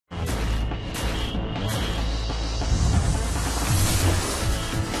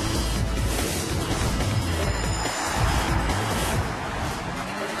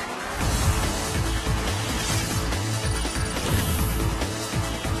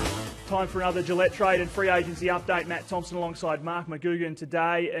Time for another Gillette trade and free agency update. Matt Thompson alongside Mark McGugan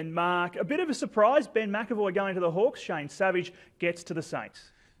today. And Mark, a bit of a surprise, Ben McAvoy going to the Hawks. Shane Savage gets to the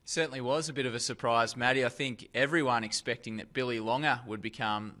Saints. Certainly was a bit of a surprise, Matty. I think everyone expecting that Billy Longer would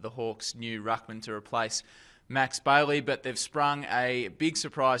become the Hawks' new ruckman to replace Max Bailey, but they've sprung a big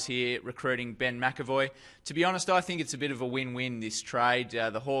surprise here, recruiting Ben McAvoy. To be honest, I think it's a bit of a win-win, this trade.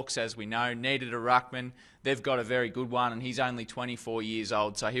 The Hawks, as we know, needed a ruckman. They've got a very good one, and he's only 24 years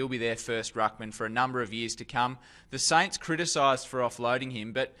old, so he'll be their first ruckman for a number of years to come. The Saints criticised for offloading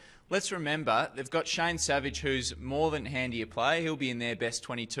him, but let's remember, they've got Shane Savage, who's more than handy a player. He'll be in their best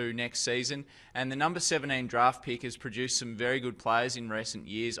 22 next season. And the number 17 draft pick has produced some very good players in recent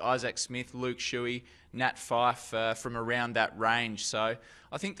years. Isaac Smith, Luke Shuey, Nat Fyfe from around that range. So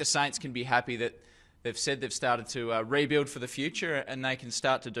I think the Saints can be happy that they've said they've started to rebuild for the future, and they can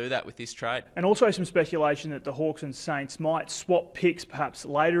start to do that with this trade. And also some speculation that the Hawks and Saints might swap picks perhaps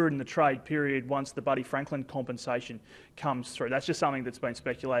later in the trade period once the Buddy Franklin compensation comes through. That's just something that's been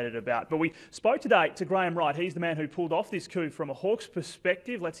speculated about. But we spoke today to Graham Wright. He's the man who pulled off this coup from a Hawks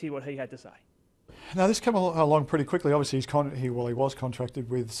perspective. Let's hear what he had to say. Now, this came along pretty quickly. Obviously, he was contracted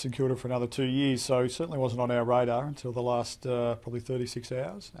with St Kilda for another 2 years, so he certainly wasn't on our radar until the last probably 36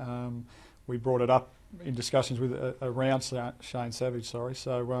 hours. We brought it up in discussions with around Shane Savage, so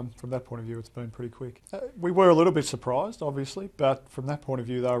from that point of view, it's been pretty quick. We were a little bit surprised, obviously, but from that point of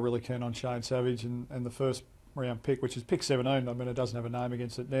view, they were really keen on Shane Savage and the first round pick, which is pick 17. I mean, it doesn't have a name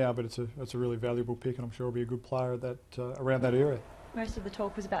against it now, but it's a really valuable pick, and I'm sure he'll be a good player at that around that area. Most of the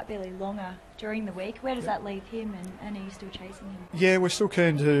talk was about Billy Longer during the week. Where does that leave him, and are you still chasing him? Yeah, we're still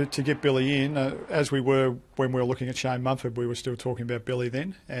keen to get Billy in. As we were when we were looking at Shane Mumford, we were still talking about Billy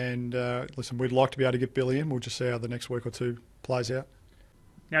then. And listen, we'd like to be able to get Billy in. We'll just see how the next week or two plays out.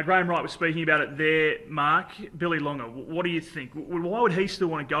 Now, Graham Wright was speaking about it there, Mark. Billy Longer, what do you think? Why would he still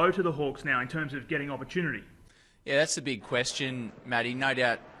want to go to the Hawks now in terms of getting opportunity? Yeah, that's the big question, Matty. No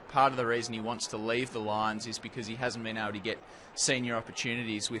doubt part of the reason he wants to leave the Lions is because he hasn't been able to get senior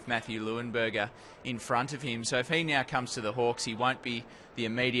opportunities with Matthew Leuenberger in front of him. So if he now comes to the Hawks, he won't be the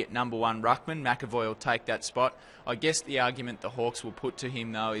immediate number one ruckman. McAvoy will take that spot. I guess the argument the Hawks will put to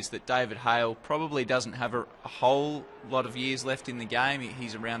him, though, is that David Hale probably doesn't have a whole lot of years left in the game.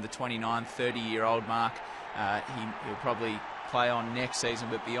 He's around the 29, 30-year-old mark. He'll probably play on next season,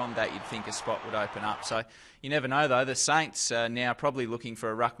 but beyond that you'd think a spot would open up. So you never know, though. The Saints are now probably looking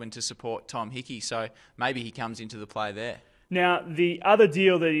for a ruckman to support Tom Hickey, so maybe he comes into the play there. Now, the other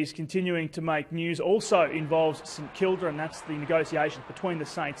deal that is continuing to make news also involves St Kilda, and that's the negotiations between the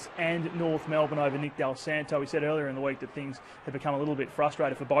Saints and North Melbourne over Nick Del Santo. We said earlier in the week that things have become a little bit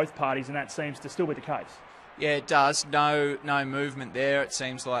frustrated for both parties, and that seems to still be the case. Yeah, it does. No movement there. It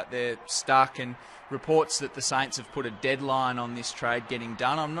seems like they're stuck, and reports that the Saints have put a deadline on this trade getting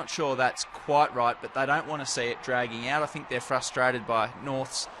done. I'm not sure that's quite right, but they don't want to see it dragging out. I think they're frustrated by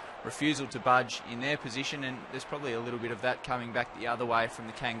North's refusal to budge in their position, and there's probably a little bit of that coming back the other way from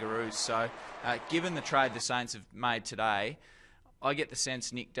the Kangaroos. So given the trade the Saints have made today, I get the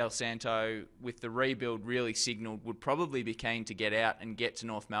sense Nick Del Santo, with the rebuild really signalled, would probably be keen to get out and get to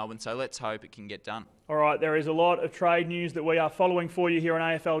North Melbourne. So let's hope it can get done. All right, there is a lot of trade news that we are following for you here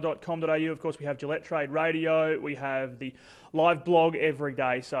on afl.com.au. Of course, we have Gillette Trade Radio. We have the live blog every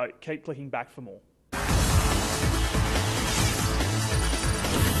day. So keep clicking back for more.